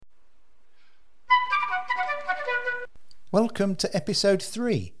Welcome to episode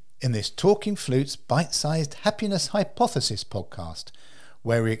 3 in this Talking Flutes bite-sized happiness hypothesis podcast,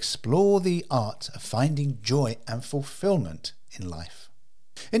 where we explore the art of finding joy and fulfillment in life.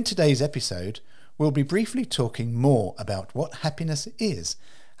 In today's episode, we'll be briefly talking more about what happiness is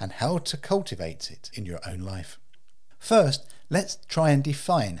and how to cultivate it in your own life. First, let's try and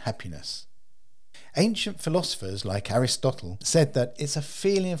define happiness. Ancient philosophers like Aristotle said that it's a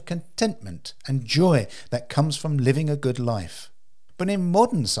feeling of contentment and joy that comes from living a good life. But in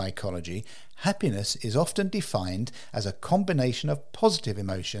modern psychology, happiness is often defined as a combination of positive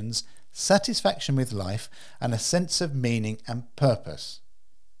emotions, satisfaction with life, and a sense of meaning and purpose.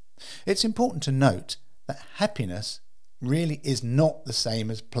 It's important to note that happiness really is not the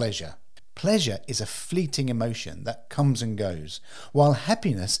same as pleasure. Pleasure is a fleeting emotion that comes and goes, while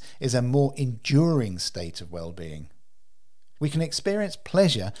happiness is a more enduring state of well-being. We can experience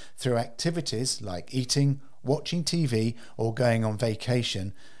pleasure through activities like eating, watching TV, or going on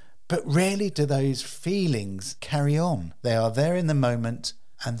vacation, but rarely do those feelings carry on. They are there in the moment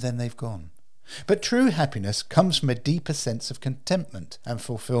and then they've gone. But true happiness comes from a deeper sense of contentment and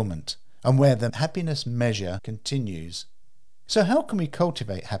fulfillment, and where the happiness measure continues. So how can we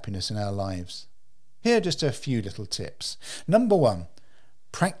cultivate happiness in our lives? Here are just a few little tips. Number 1,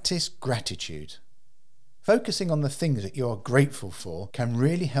 practice gratitude. Focusing on the things that you are grateful for can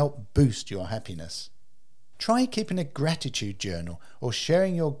really help boost your happiness. Try keeping a gratitude journal or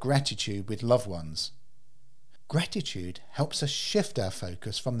sharing your gratitude with loved ones. Gratitude helps us shift our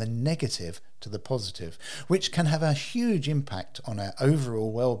focus from the negative to the positive, which can have a huge impact on our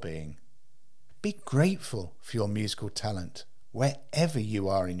overall well-being. Be grateful for your musical talent, wherever you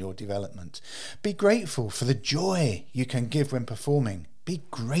are in your development. Be grateful for the joy you can give when performing. Be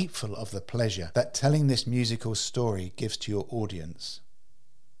grateful of the pleasure that telling this musical story gives to your audience.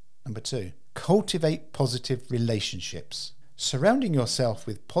 Number 2, cultivate positive relationships. Surrounding yourself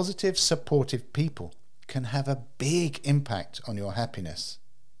with positive, supportive people can have a big impact on your happiness.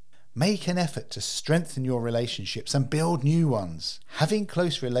 Make an effort to strengthen your relationships and build new ones. Having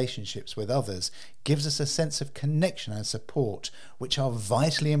close relationships with others gives us a sense of connection and support, which are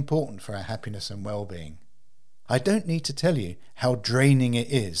vitally important for our happiness and well-being. I don't need to tell you how draining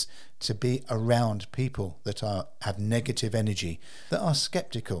it is to be around people that have negative energy, that are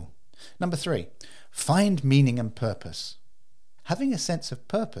skeptical. Number 3, find meaning and purpose. Having a sense of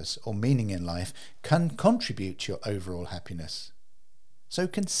purpose or meaning in life can contribute to your overall happiness. So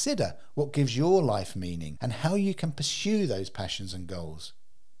consider what gives your life meaning and how you can pursue those passions and goals.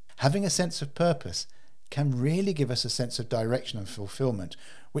 Having a sense of purpose can really give us a sense of direction and fulfillment,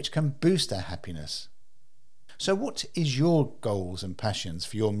 which can boost our happiness. So what is your goals and passions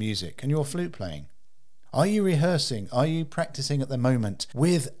for your music and your flute playing? Are you rehearsing? Are you practicing at the moment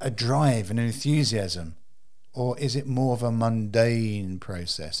with a drive and enthusiasm? Or is it more of a mundane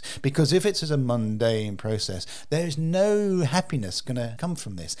process? Because if it's a mundane process, there is no happiness going to come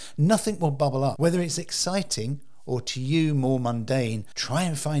from this. Nothing will bubble up. Whether it's exciting or to you more mundane, try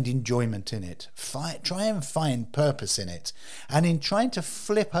and find enjoyment in it. Try and find purpose in it. And in trying to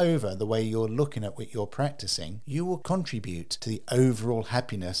flip over the way you're looking at what you're practicing, you will contribute to the overall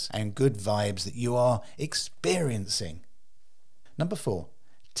happiness and good vibes that you are experiencing. Number 4,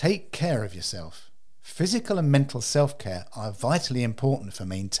 take care of yourself. Physical and mental self-care are vitally important for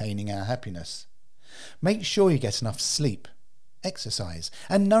maintaining our happiness. Make sure you get enough sleep, exercise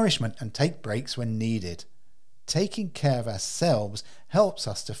and nourishment, and take breaks when needed. Taking care of ourselves helps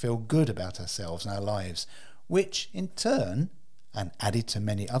us to feel good about ourselves and our lives, which in turn, and added to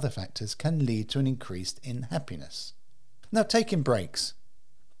many other factors, can lead to an increase in happiness. Now, taking breaks.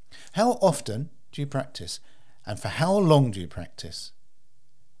 How often do you practice? And for how long do you practice?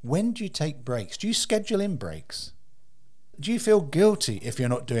 When do you take breaks? Do you schedule in breaks? Do you feel guilty if you're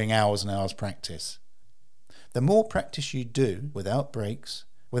not doing hours and hours practice? The more practice you do without breaks,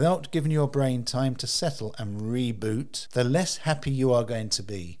 without giving your brain time to settle and reboot, the less happy you are going to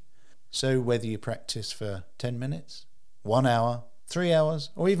be. So whether you practice for 10 minutes, 1 hour, 3 hours,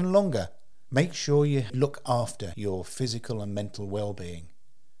 or even longer, make sure you look after your physical and mental well-being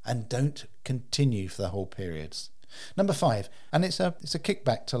and don't continue for the whole periods. Number 5, and it's a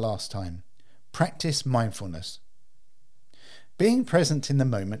kickback to last time, practice mindfulness. Being present in the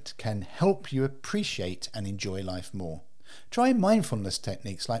moment can help you appreciate and enjoy life more. Try mindfulness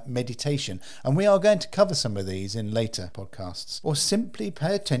techniques like meditation, and we are going to cover some of these in later podcasts, or simply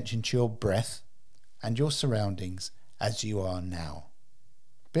pay attention to your breath and your surroundings as you are now.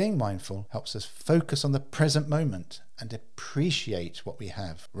 Being mindful helps us focus on the present moment and appreciate what we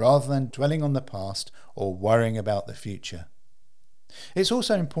have, rather than dwelling on the past or worrying about the future. It's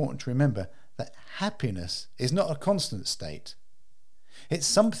also important to remember that happiness is not a constant state. It's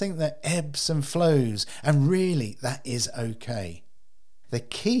something that ebbs and flows, and really that is okay. The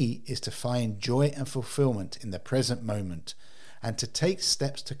key is to find joy and fulfillment in the present moment and to take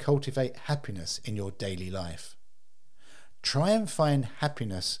steps to cultivate happiness in your daily life. Try and find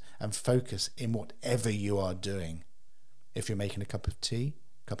happiness and focus in whatever you are doing. If you're making a cup of tea,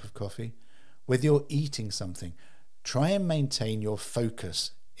 cup of coffee, whether you're eating something, try and maintain your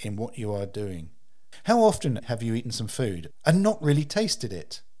focus in what you are doing. How often have you eaten some food and not really tasted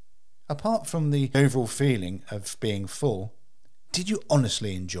it? Apart from the overall feeling of being full, did you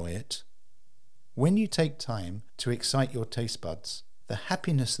honestly enjoy it? When you take time to excite your taste buds, the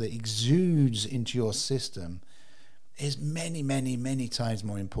happiness that exudes into your system is many, many, many times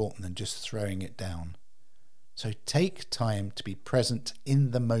more important than just throwing it down. So take time to be present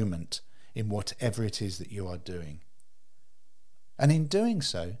in the moment in whatever it is that you are doing. And in doing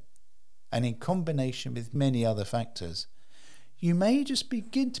so, and in combination with many other factors, you may just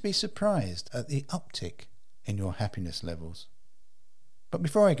begin to be surprised at the uptick in your happiness levels. But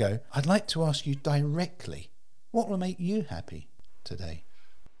before I go, I'd like to ask you directly, what will make you happy today?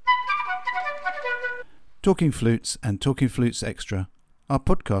 Talking Flutes and Talking Flutes Extra are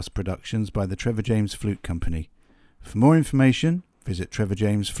podcast productions by the Trevor James Flute Company. For more information, visit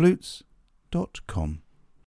trevorjamesflutes.com.